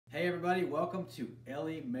Hey everybody, welcome to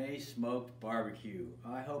Elli-May Smoked Barbecue.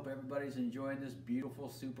 I hope everybody's enjoying this beautiful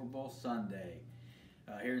Super Bowl Sunday.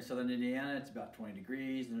 Here in southern Indiana, it's about 20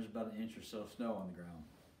 degrees and there's about an inch or so of snow on the ground.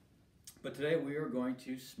 But today we are going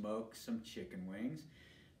to smoke some chicken wings.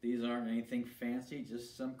 These aren't anything fancy,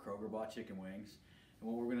 just some Kroger bought chicken wings.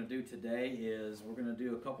 And what we're going to do today is we're going to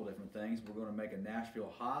do a couple different things. We're going to make a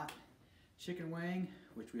Nashville Hot chicken wing,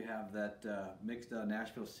 which we have that mixed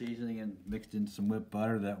Nashville seasoning and mixed in some whipped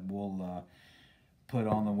butter that we'll put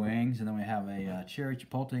on the wings. And then we have a cherry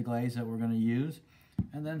chipotle glaze that we're going to use.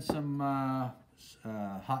 And then some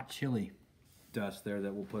hot chili dust there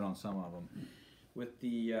that we'll put on some of them. With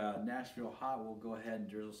the Nashville Hot, we'll go ahead and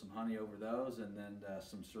drizzle some honey over those and then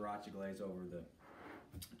some Sriracha glaze over the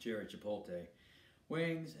cherry chipotle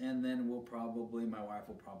wings, and then my wife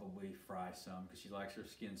will probably fry some because she likes her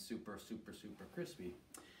skin super crispy.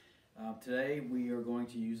 Today we are going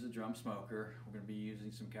to use the drum smoker. We're going to be using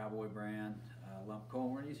some Cowboy brand lump coal.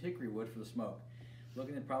 We're going to use hickory wood for the smoke.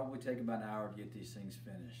 Looking to probably take about an hour to get these things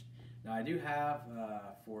finished. Now I do have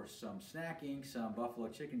for some snacking some buffalo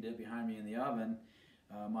chicken dip behind me in the oven.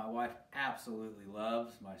 My wife absolutely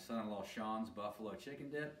loves my son-in-law Sean's buffalo chicken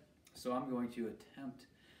dip, so I'm going to attempt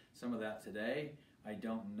some of that today. I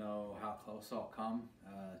don't know how close I'll come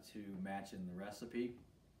to matching the recipe,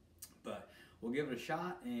 but we'll give it a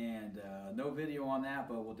shot, and no video on that,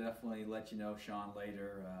 but we'll definitely let you know, Sean,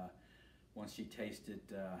 later once she tasted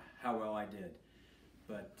how well I did.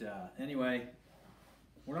 But anyway,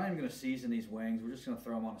 we're not even going to season these wings. We're just going to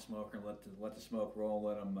throw them on the smoker and let the smoke roll,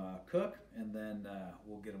 let them cook, and then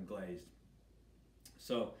we'll get them glazed.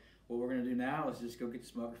 So what we're going to do now is just go get the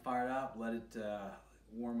smoker fired up, let it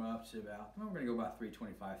warm up to about, we're going to go about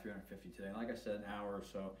 325, 350 today. And like I said, an hour or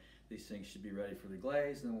so, these things should be ready for the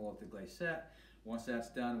glaze, and then we'll let the glaze set. Once that's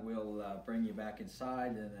done, we'll bring you back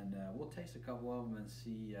inside, and then we'll taste a couple of them and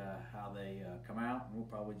see how they come out. And we'll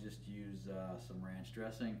probably just use some ranch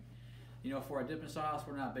dressing. You know, for our dipping sauce,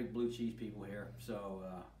 we're not big blue cheese people here, so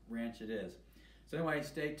ranch it is. So anyway,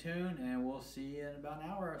 stay tuned, and we'll see you in about an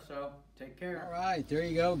hour or so. Take care. All right, there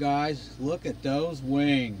you go, guys. Look at those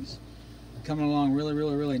wings. Coming along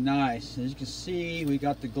really nice. As you can see, we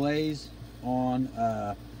got the glaze on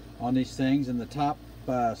these things, and the top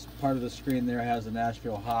part of the screen there has the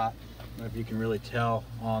Nashville Hot. I don't know if you can really tell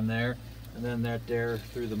on there. And then there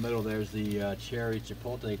through the middle, there's the cherry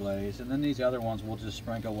chipotle glaze. And then these other ones we'll just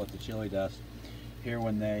sprinkle with the chili dust here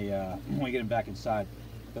when we get them back inside.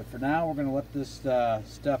 But for now, we're going to let this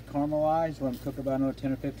stuff caramelize, let them cook about another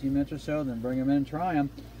 10 or 15 minutes or so, then bring them in and try them.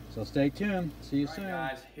 So stay tuned. See you soon. All right,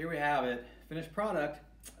 guys, here we have it. Finished product.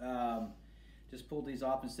 Just pulled these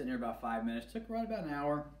off and sitting here about 5 minutes. Took right about an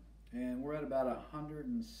hour, and we're at about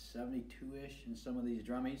 172-ish in some of these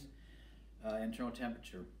drummies, internal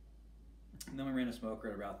temperature. And then we ran a smoker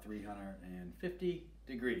at about 350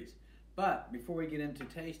 degrees. But before we get into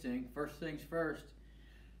tasting, first things first,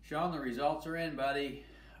 Sean, the results are in, buddy.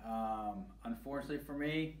 Unfortunately for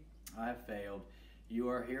me, I have failed. You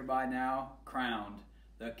are hereby now crowned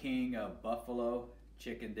the king of buffalo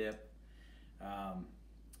chicken dip.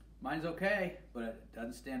 Mine's okay, but it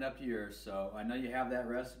doesn't stand up to yours. So I know you have that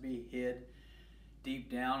recipe hid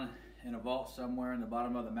deep down in a vault somewhere in the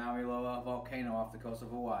bottom of the Maui Loa volcano off the coast of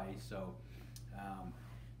Hawaii. So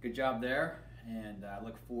good job there, and I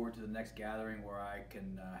look forward to the next gathering where I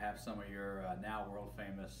can have some of your now world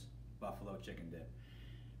famous buffalo chicken dip.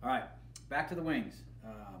 All right, back to the wings.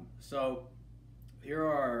 So here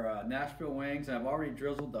are Nashville wings. I've already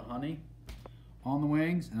drizzled the honey on the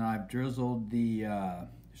wings, and I've drizzled the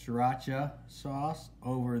Sriracha sauce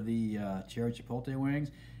over the cherry chipotle wings,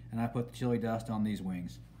 and I put the chili dust on these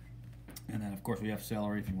wings. And then of course we have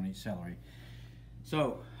celery if you want to eat celery.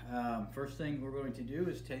 So first thing we're going to do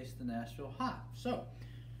is taste the Nashville Hot. So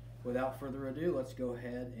without further ado, let's go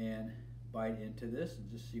ahead and bite into this and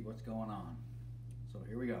just see what's going on. So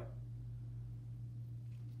here we go.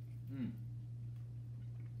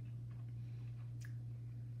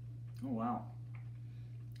 Oh wow.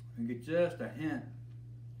 You get just a hint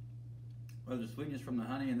of the sweetness from the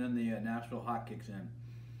honey, and then the Nashville Hot kicks in.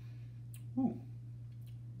 Ooh,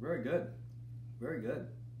 very good, very good.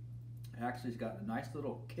 Actually, it's got a nice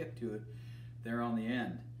little kick to it there on the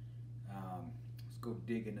end. Let's go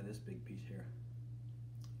dig into this big piece here.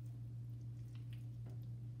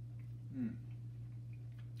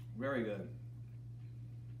 Very good.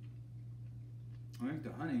 I think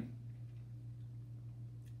the honey,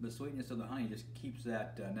 the sweetness of the honey just keeps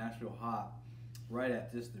that Nashville Hot right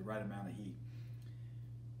at just the right amount of heat.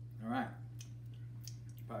 All right.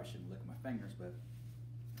 Probably shouldn't lick my fingers, but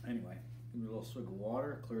anyway, give me a little swig of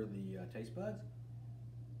water, clear the taste buds.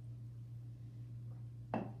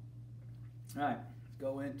 All right, let's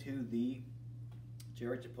go into the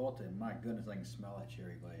cherry chipotle. My goodness, I can smell that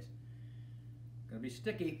cherry glaze. Gonna be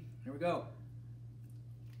sticky. Here we go.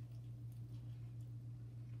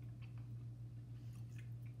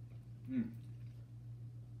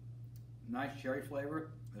 Nice cherry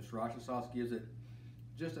flavor. The sriracha sauce gives it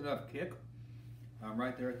just enough kick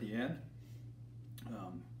right there at the end,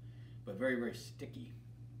 but very, very sticky.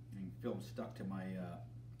 You can feel them stuck to my,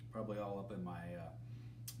 probably all up in my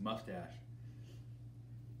mustache.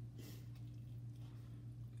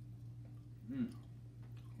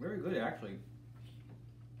 Very good, actually.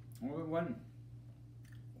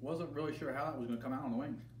 Wasn't really sure how that was going to come out on the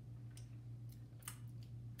wings.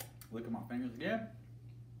 Licking my fingers again.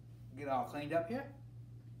 Get all cleaned up here.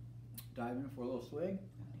 Dive in for a little swig.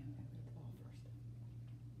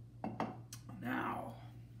 Now,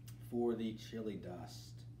 for the chili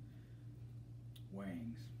dust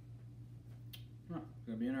wings. It's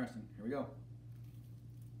going to be interesting. Here we go.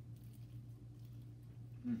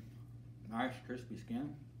 Nice crispy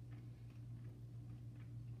skin.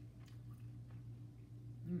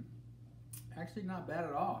 Actually not bad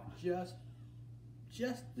at all. Just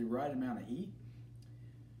the right amount of heat.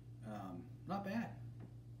 Not bad.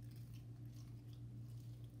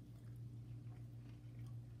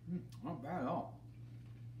 Not bad at all.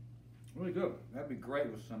 Really good. That'd be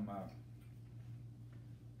great with some, well,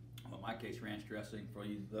 in my case, ranch dressing.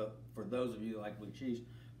 For those of you that like blue cheese,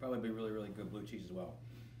 probably be really, really good blue cheese as well.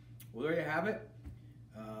 Well, there you have it.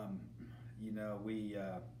 You know, we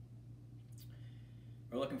are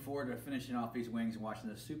looking forward to finishing off these wings and watching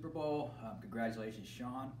the Super Bowl. Congratulations,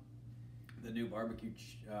 Sean, the new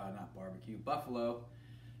Buffalo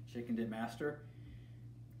Chicken Dip Master.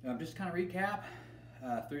 Just to kind of recap,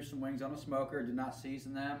 threw some wings on the smoker, did not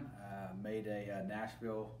season them, made a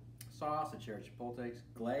Nashville sauce, a cherry chipotle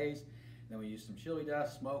glaze. Then we used some chili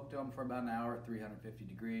dust, smoked them for about an hour at 350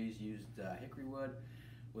 degrees, used hickory wood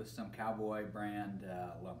with some Cowboy brand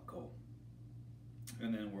lump coal.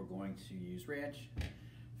 And then we're going to use ranch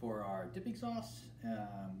for our dipping sauce.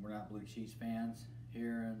 We're not blue cheese fans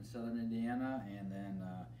here in southern Indiana. And then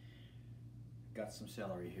got some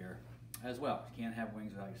celery here as well. You can't have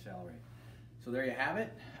wings without your celery. So there you have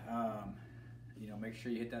it. You know, make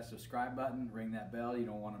sure you hit that subscribe button, ring that bell. You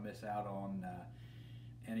don't want to miss out on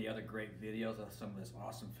any other great videos of some of this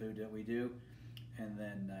awesome food that we do. And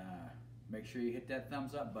then make sure you hit that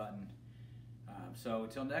thumbs up button. So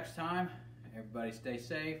until next time, everybody stay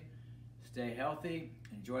safe, stay healthy,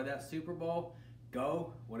 enjoy that Super Bowl.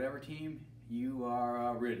 Go whatever team you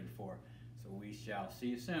are rooting for. So we shall see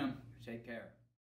you soon. Take care.